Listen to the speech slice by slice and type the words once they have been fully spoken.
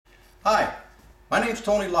Hi, my name's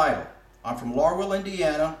Tony Lytle. I'm from Laurel,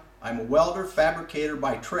 Indiana. I'm a welder fabricator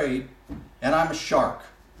by trade, and I'm a shark.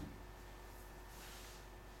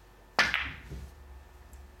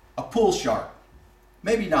 A pool shark.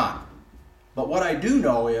 Maybe not. But what I do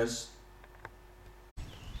know is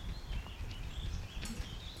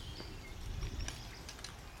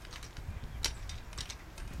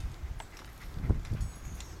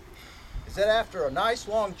that after a nice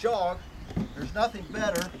long jog, there's nothing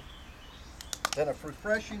better than a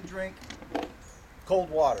refreshing drink, cold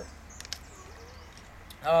water.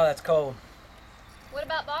 Oh, that's cold. What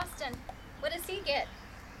about Boston? What does he get?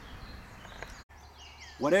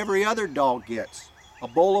 What every other dog gets, a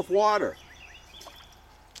bowl of water.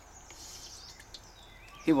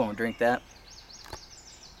 He won't drink that.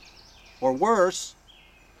 Or worse.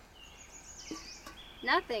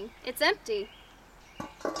 Nothing. It's empty.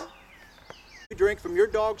 You drink from your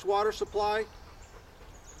dog's water supply?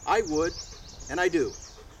 I would, and I do.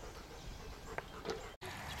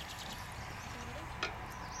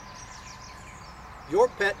 Your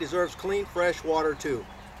pet deserves clean, fresh water too.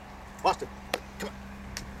 Boston, come on.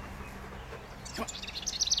 Come on.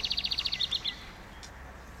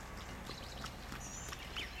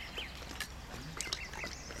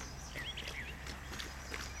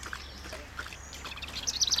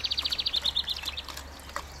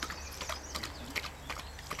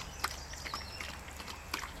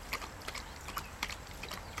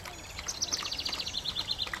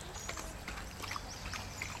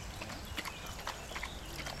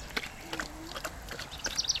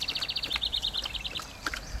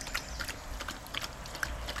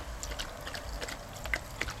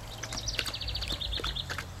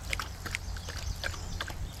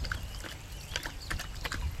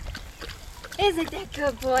 Isn't that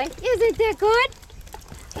good, boy? Isn't that good?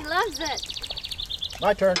 He loves it.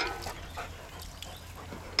 My turn.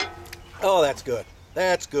 Oh, that's good.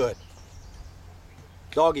 That's good.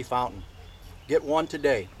 Doggie Fountain. Get one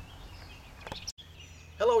today.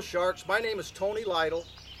 Hello, sharks. My name is Tony Lytle.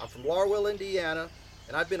 I'm from Laurel, Indiana,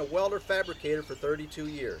 and I've been a welder fabricator for 32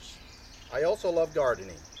 years. I also love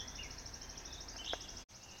gardening.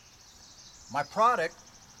 My product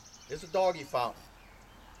is a Doggie Fountain.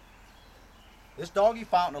 This Doggie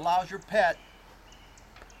Fountain allows your pet,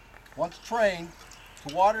 once trained,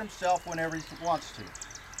 to water himself whenever he wants to.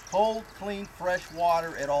 Cold, clean, fresh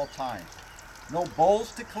water at all times. No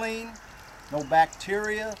bowls to clean, no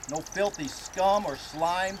bacteria, no filthy scum or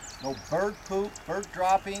slime, no bird poop, bird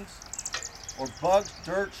droppings, or bugs,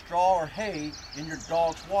 dirt, straw, or hay in your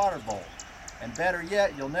dog's water bowl. And better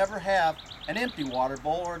yet, you'll never have an empty water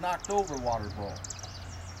bowl or a knocked over water bowl.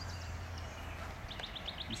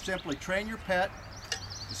 You simply train your pet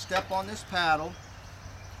to step on this paddle,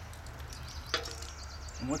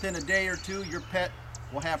 and within a day or two, your pet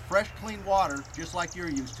will have fresh, clean water just like you're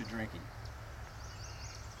used to drinking.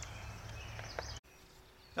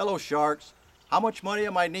 Hello, sharks. How much money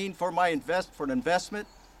am I needing for an investment?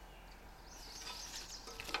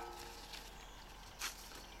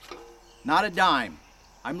 Not a dime.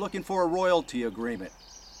 I'm looking for a royalty agreement.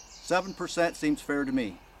 7% seems fair to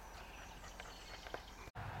me.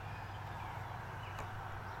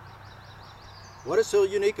 What is so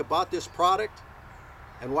unique about this product,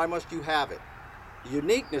 and why must you have it? The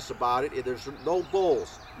uniqueness about it is there's no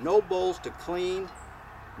bowls to clean,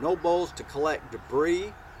 no bowls to collect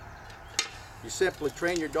debris. You simply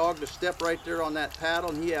train your dog to step right there on that paddle,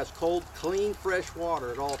 and he has cold, clean, fresh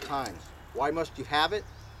water at all times. Why must you have it?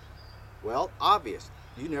 Well, obvious.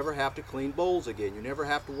 You never have to clean bowls again. You never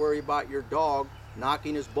have to worry about your dog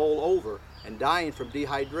knocking his bowl over and dying from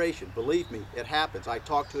dehydration. Believe me, it happens. I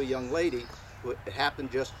talked to a young lady. It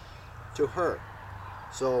happened just to her.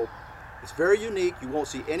 So it's very unique. You won't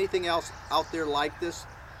see anything else out there like this.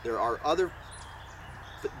 There are other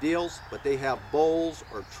deals, but they have bowls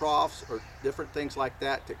or troughs or different things like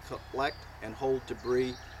that to collect and hold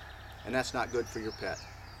debris, and that's not good for your pet.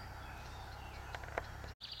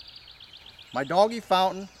 My Doggie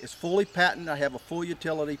Fountain is fully patented. I have a full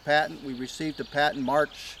utility patent. We received a patent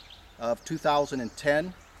March of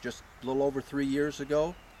 2010, just a little over 3 years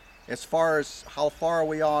ago. As far as how far are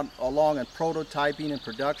we along in prototyping and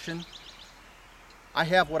production, I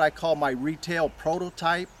have what I call my retail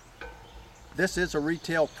prototype. This is a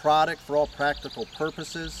retail product for all practical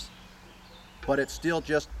purposes, but it's still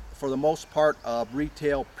just, for the most part, a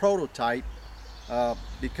retail prototype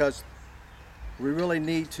because we really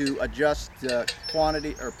need to adjust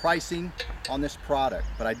quantity or pricing on this product.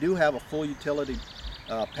 But I do have a full utility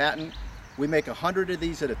patent. We make 100 of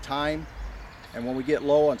these at a time. And when we get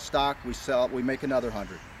low on stock, we make another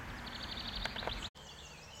 100.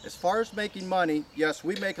 As far as making money, yes,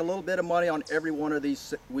 we make a little bit of money on every one of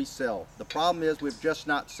these we sell. The problem is we're just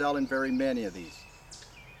not selling very many of these.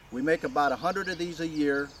 We make about 100 of these a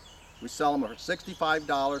year. We sell them for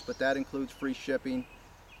 $65, but that includes free shipping.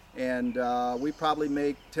 And we probably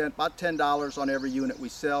make about $10 on every unit we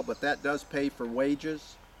sell, but that does pay for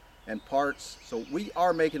wages and parts. So we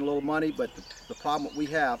are making a little money, but the problem we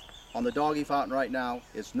have on the Doggie Fountain right now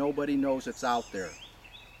is nobody knows it's out there.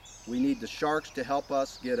 We need the sharks to help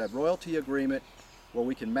us get a royalty agreement where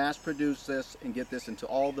we can mass produce this and get this into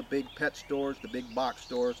all the big pet stores, the big box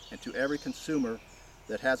stores, and to every consumer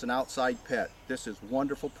that has an outside pet. This is a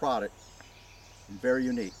wonderful product and very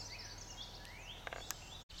unique.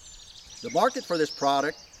 The market for this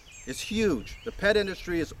product is huge. The pet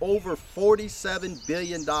industry is over $47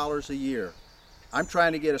 billion a year. I'm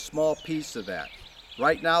trying to get a small piece of that.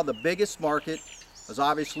 Right now, the biggest market is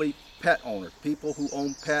obviously pet owners, people who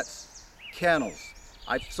own pets, kennels.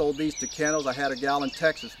 I've sold these to kennels. I had a gal in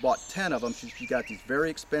Texas bought 10 of them. She got these very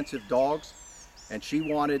expensive dogs, and she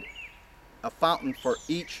wanted a fountain for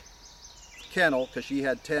each kennel because she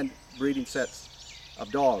had 10 breeding sets of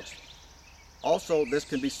dogs. Also, this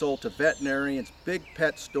can be sold to veterinarians, big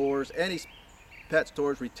pet stores, any pet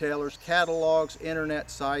stores, retailers, catalogs, internet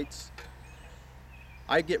sites.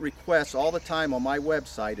 I get requests all the time on my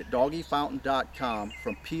website at doggiefountain.com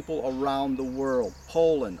from people around the world.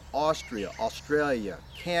 Poland, Austria, Australia,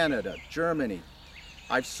 Canada, Germany.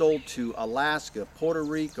 I've sold to Alaska, Puerto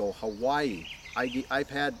Rico, Hawaii. I've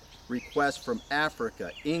had requests from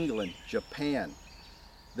Africa, England, Japan.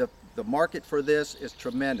 The market for this is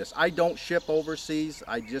tremendous. I don't ship overseas.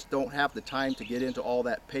 I just don't have the time to get into all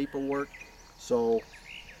that paperwork. So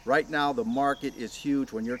right now the market is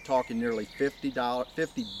huge when you're talking nearly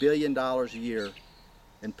 $50 billion a year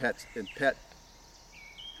in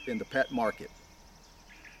the pet market.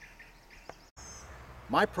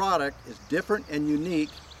 My product is different and unique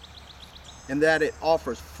in that it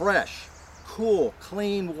offers fresh, cool,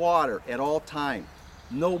 clean water at all times.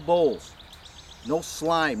 No bowls, no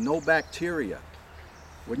slime, no bacteria.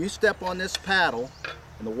 When you step on this paddle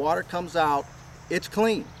and the water comes out, it's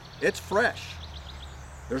clean, it's fresh.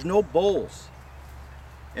 There's no bowls.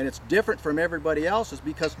 And it's different from everybody else's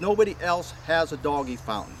because nobody else has a Doggie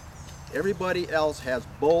Fountain. Everybody else has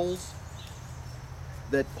bowls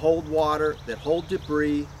that hold water, that hold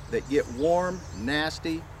debris, that get warm,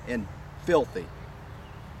 nasty, and filthy.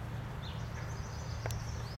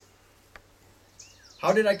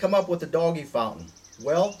 How did I come up with the Doggie Fountain?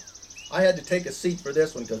 Well, I had to take a seat for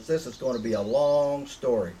this one because this is going to be a long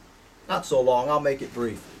story. Not so long, I'll make it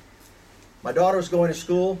brief. My daughter was going to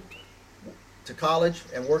school, to college,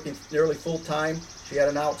 and working nearly full time. She had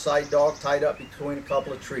an outside dog tied up between a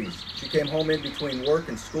couple of trees. She came home in between work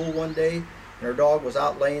and school one day, and her dog was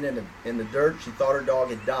out laying in the dirt. She thought her dog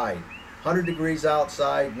had died. 100 degrees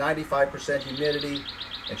outside, 95% humidity,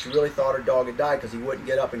 and she really thought her dog had died because he wouldn't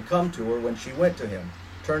get up and come to her when she went to him.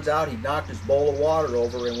 Turns out he knocked his bowl of water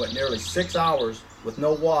over and went nearly 6 hours with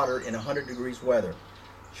no water in 100 degrees weather.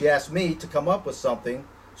 She asked me to come up with something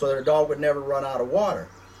so that her dog would never run out of water.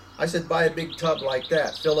 I said, buy a big tub like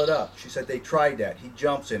that, fill it up. She said they tried that. He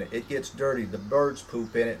jumps in it, it gets dirty, the birds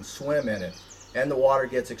poop in it and swim in it, and the water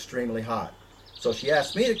gets extremely hot. So she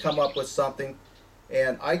asked me to come up with something,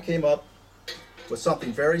 and I came up with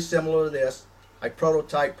something very similar to this. I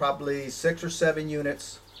prototyped probably 6 or 7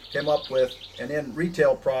 units, came up with an end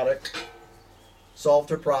retail product, solved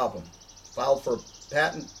her problem. Filed for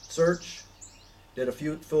patent search, did a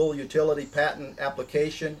full utility patent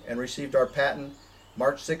application, and received our patent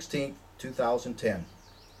March 16, 2010.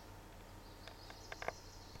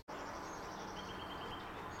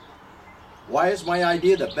 Why is my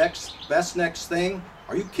idea the best next thing?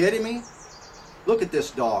 Are you kidding me? Look at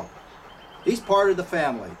this dog. He's part of the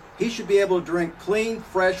family. He should be able to drink clean,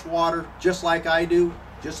 fresh water just like I do,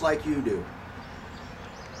 just like you do.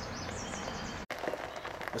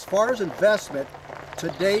 As far as investment, to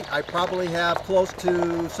date I probably have close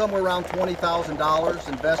to somewhere around $20,000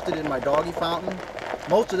 invested in my Doggie Fountain.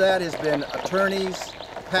 Most of that has been attorneys,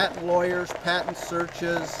 patent lawyers, patent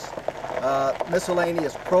searches,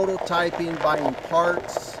 miscellaneous prototyping, buying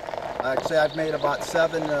parts. Like I say, I've made about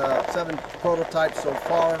seven prototypes so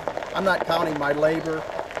far. I'm not counting my labor.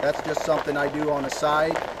 That's just something I do on the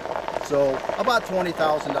side. So about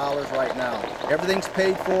 $20,000 right now. Everything's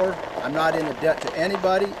paid for. I'm not in a debt to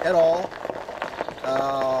anybody at all.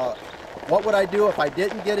 What would I do if I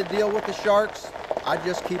didn't get a deal with the sharks? I'd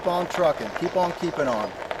just keep on trucking, keep on keeping on.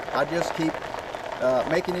 I'd just keep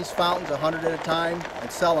making these fountains 100 at a time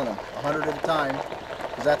and selling them 100 at a time,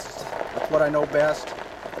 because that's what I know best.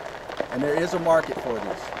 And there is a market for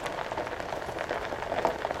these.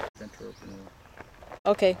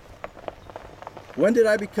 Okay. When did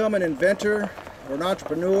I become an inventor or an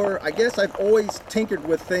entrepreneur? I guess I've always tinkered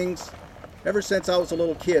with things ever since I was a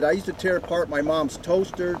little kid. I used to tear apart my mom's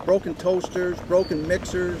toasters, broken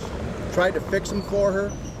mixers, tried to fix them for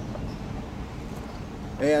her.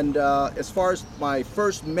 And as far as my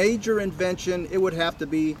first major invention, it would have to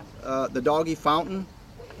be the Doggie Fountain.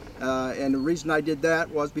 And the reason I did that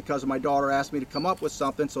was because my daughter asked me to come up with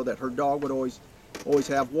something so that her dog would always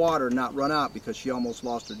have water and not run out, because she almost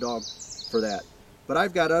lost her dog for that. But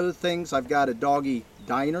I've got other things. I've got a doggy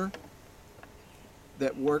diner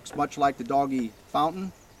that works much like the Doggie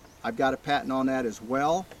Fountain. I've got a patent on that as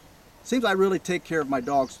well. Seems I really take care of my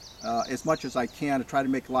dogs as much as I can to try to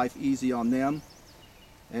make life easy on them.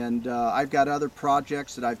 And I've got other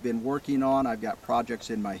projects that I've been working on. I've got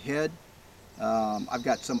projects in my head. I've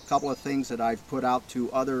got couple of things that I've put out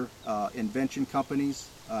to other invention companies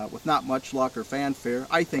with not much luck or fanfare.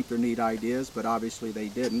 I think they're neat ideas, but obviously they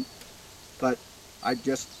didn't. But I'm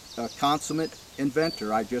just a consummate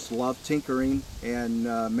inventor. I just love tinkering and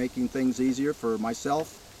making things easier for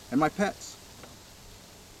myself and my pets.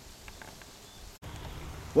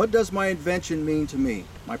 What does my invention mean to me?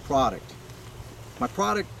 My product. My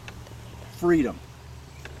product, freedom.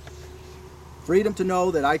 Freedom to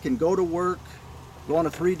know that I can go to work, go on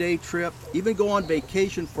a 3-day trip, even go on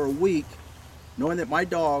vacation for a week, knowing that my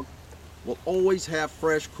dog will always have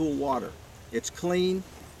fresh, cool water. It's clean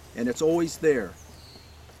and it's always there.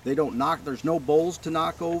 They don't knock, there's no bowls to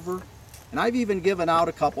knock over. And I've even given out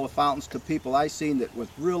a couple of fountains to people I've seen that was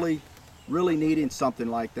really needing something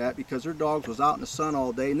like that, because their dogs was out in the sun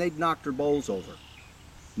all day and they'd knock their bowls over.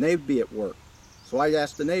 And they'd be at work. So I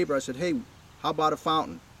asked the neighbor, I said, hey, how about a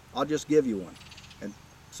fountain? I'll just give you one. And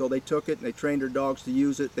so they took it and they trained their dogs to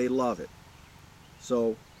use it. They love it.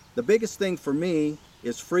 So the biggest thing for me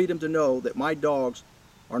is freedom to know that my dogs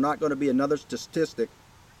are not going to be another statistic,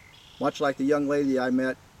 much like the young lady I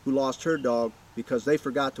met who lost her dog because they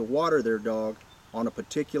forgot to water their dog on a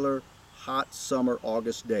particular hot summer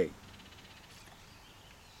August day.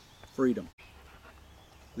 Freedom.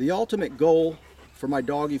 The ultimate goal for my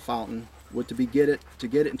Doggie Fountain would to get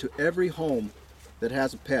it into every home that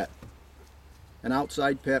has a pet, an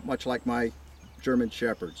outside pet, much like my German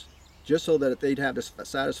Shepherds, just so that they'd have the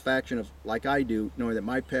satisfaction of, like I do, knowing that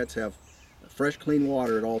my pets have fresh, clean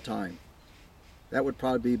water at all time. That would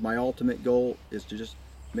probably be my ultimate goal, is to just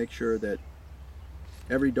make sure that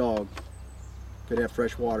every dog could have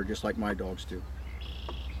fresh water just like my dogs do.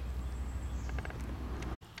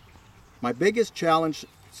 My biggest challenge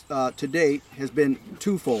to date has been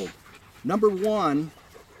twofold. Number one,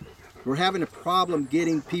 we're having a problem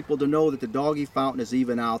getting people to know that the Doggie Fountain is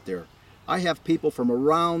even out there. I have people from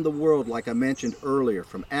around the world, like I mentioned earlier,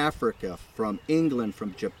 from Africa, from England,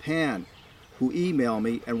 from Japan, who email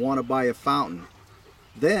me and want to buy a fountain.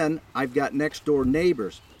 Then I've got next door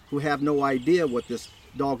neighbors who have no idea what this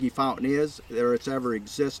Doggie Fountain is or it's ever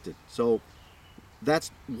existed. So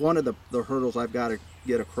that's one of the hurdles I've got to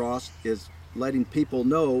get across, is letting people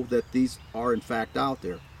know that these are in fact out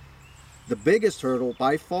there. The biggest hurdle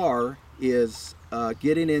by far is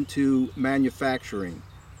getting into manufacturing.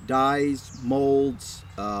 Dyes, molds,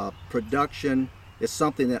 production is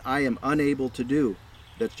something that I am unable to do.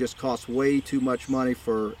 That just costs way too much money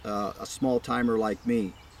for a small timer like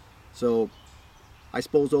me. So I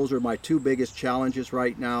suppose those are my two biggest challenges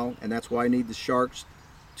right now, and that's why I need the Sharks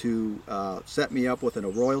to set me up with a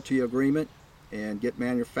royalty agreement and get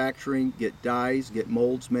manufacturing, get dyes, get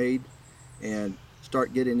molds made, and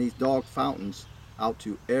start getting these dog fountains out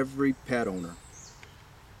to every pet owner.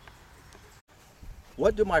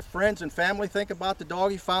 What do my friends and family think about the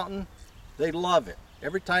Doggie Fountain? They love it.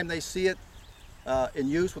 Every time they see it in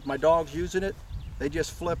use with my dogs using it, they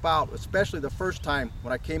just flip out, especially the first time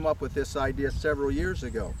when I came up with this idea several years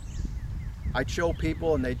ago. I'd show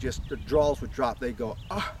people and the jaws would drop. They'd go,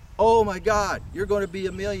 oh my God, you're going to be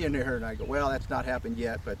a millionaire. And I go, well, that's not happened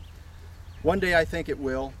yet, but one day I think it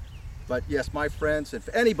will. But yes, my friends, if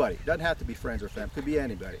anybody, doesn't have to be friends or family, could be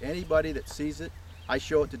anybody that sees it, I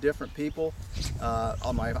show it to different people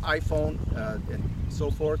on my iPhone and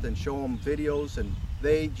so forth, and show them videos, and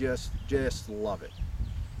they just love it.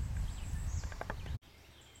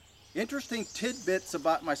 Interesting tidbits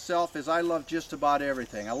about myself is I love just about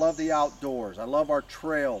everything. I love the outdoors. I love our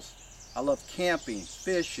trails. I love camping,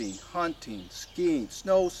 fishing, hunting, skiing,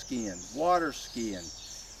 snow skiing, water skiing,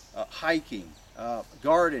 hiking,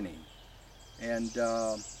 gardening, and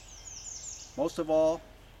most of all,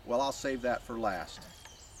 well, I'll save that for last.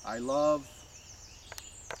 I love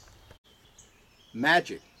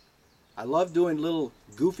magic. I love doing little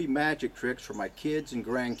goofy magic tricks for my kids and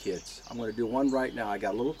grandkids. I'm going to do one right now. I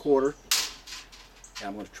got a little quarter. And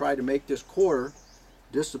I'm going to try to make this quarter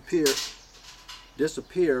disappear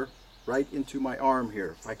right into my arm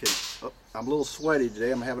here. If I can, oh, I'm a little sweaty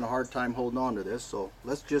today. I'm having a hard time holding on to this. So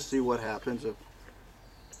let's just see what happens.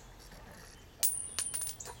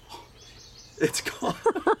 It's gone.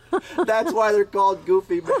 That's why they're called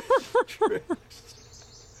goofy magic tricks.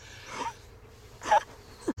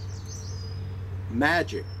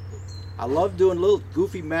 Magic. I love doing little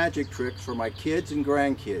goofy magic tricks for my kids and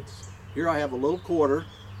grandkids. Here I have a little quarter,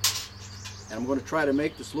 and I'm going to try to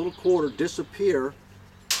make this little quarter disappear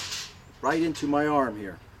right into my arm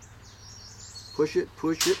here. Push it,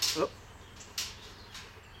 up.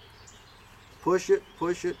 Push it,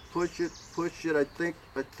 push it, push it, push it. I think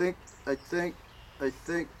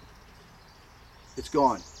it's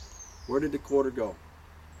gone. Where did the quarter go?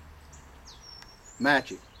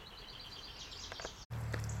 Magic.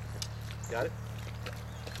 Got it?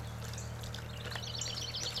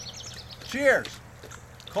 Cheers!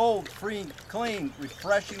 Cold, free, clean,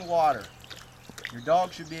 refreshing water. Your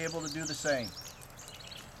dog should be able to do the same.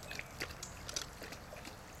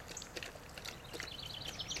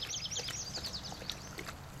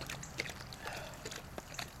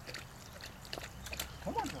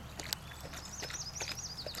 Come on, dog.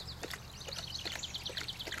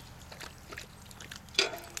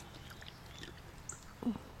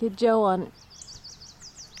 Get Joe on it.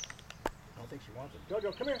 I don't think she wants it.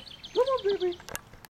 Jojo, come here. Come on, baby.